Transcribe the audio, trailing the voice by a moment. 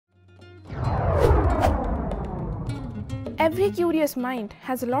Every curious mind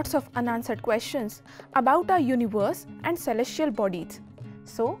has lots of unanswered questions about our universe and celestial bodies.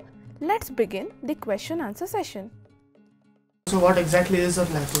 So, let's begin the question-answer session. So what exactly is a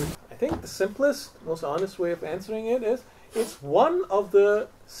black hole? I think the simplest, most honest way of answering it is it's one of the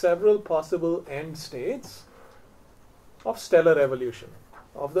several possible end states of stellar evolution,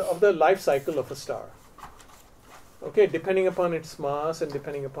 of the life cycle of a star. Okay, depending upon its mass and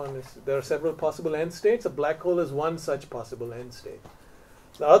depending upon its, there are several possible end states. A black hole is one such possible end state.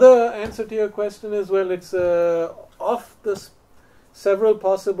 The other answer to your question is, well, it's of the several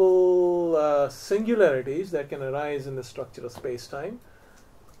possible singularities that can arise in the structure of space-time.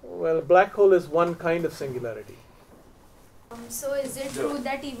 Well, a black hole is one kind of singularity. So is it true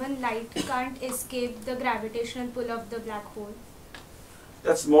that even light can't escape the gravitational pull of the black hole?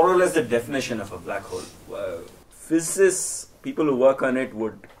 That's more or less the definition of a black hole. Physicists, people who work on it,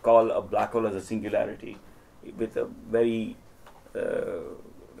 would call a black hole as a singularity with a very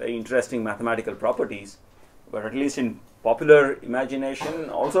interesting mathematical properties. But at least in popular imagination,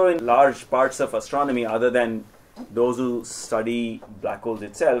 also in large parts of astronomy, other than those who study black holes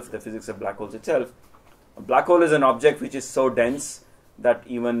itself, the physics of black holes itself, a black hole is an object which is so dense that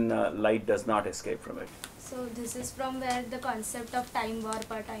even light does not escape from it. So this is from where the concept of time warp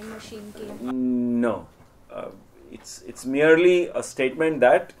or time machine came? No. It's merely a statement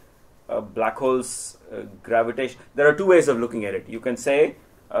that black holes gravitation. There are two ways of looking at it. You can say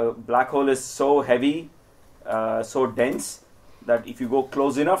a black hole is so heavy, so dense that if you go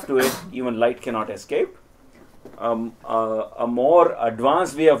close enough to it, even light cannot escape. A more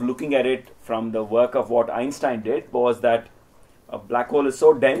advanced way of looking at it from the work of what Einstein did was that a black hole is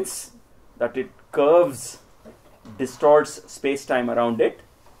so dense that it curves, distorts space-time around it,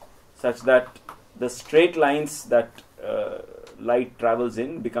 such that the straight lines that light travels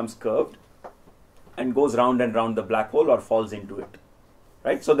in becomes curved and goes round and round the black hole or falls into it.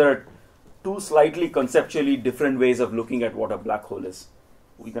 Right? So there are two slightly conceptually different ways of looking at what a black hole is.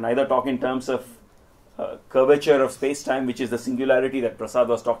 We can either talk in terms of curvature of space-time, which is the singularity that Prasad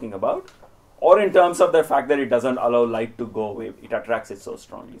was talking about, or in terms of the fact that it doesn't allow light to go away. It attracts it so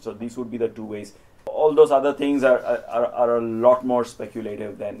strongly. So these would be the two ways. All those other things are a lot more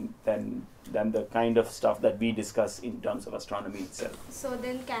speculative than the kind of stuff that we discuss in terms of astronomy itself. So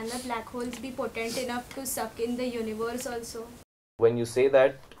then can the black holes be potent enough to suck in the universe also? When you say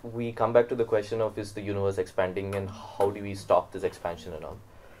that, we come back to the question of, is the universe expanding and how do we stop this expansion and all?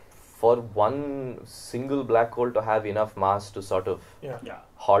 For one single black hole to have enough mass to sort of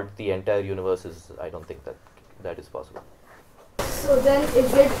halt the entire universe, I don't think that is possible. So then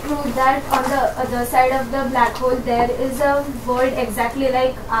is it true that on the other side of the black hole there is a world exactly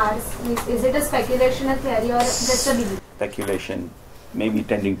like ours? Is it a speculation, a theory, or just a belief? Speculation, maybe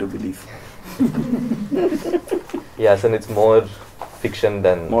tending to belief. Yes, and it's more fiction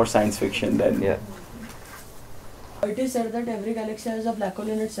than... More science fiction than... Yeah. It is said that every galaxy has a black hole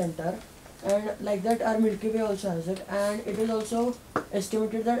in its center, and like that our Milky Way also has it, and it is also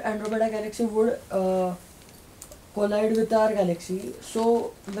estimated that Andromeda galaxy would collide with our galaxy.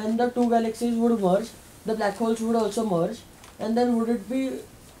 So when the two galaxies would merge, the black holes would also merge, and then would it be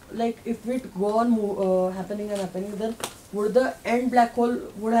like, if it go on happening, then would the end black hole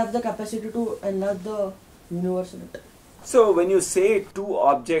would have the capacity to enlarge the universe in it? So when you say two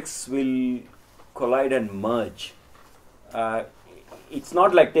objects will collide and merge, it's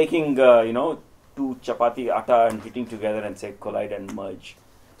not like taking two chapati atta and hitting together and say collide and merge.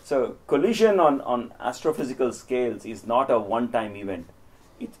 So collision on astrophysical scales is not a one-time event.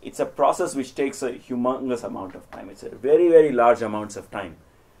 It's a process which takes a humongous amount of time. It's a very, very large amounts of time.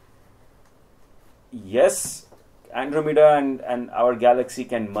 Yes, Andromeda and our galaxy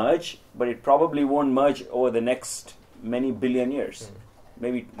can merge, but it probably won't merge over the next many billion years,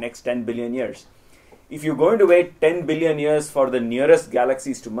 maybe next 10 billion years. If you're going to wait 10 billion years for the nearest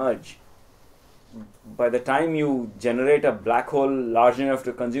galaxies to merge, by the time you generate a black hole large enough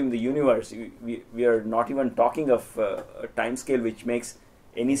to consume the universe, we are not even talking of a time scale which makes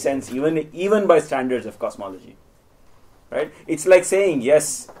any sense even by standards of cosmology. Right? It's like saying,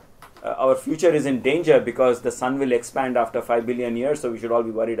 yes, our future is in danger because the sun will expand after 5 billion years, so we should all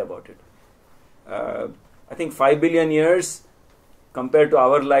be worried about it. I think 5 billion years compared to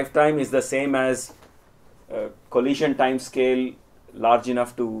our lifetime is the same as collision time scale large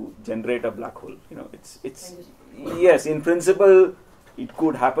enough to generate a black hole. It's yes, in principle it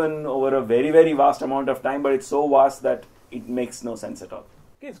could happen over a very, very vast amount of time, but it's so vast that it makes no sense at all.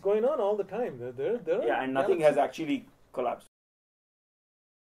 It's going on all the time. There and nothing has actually collapsed.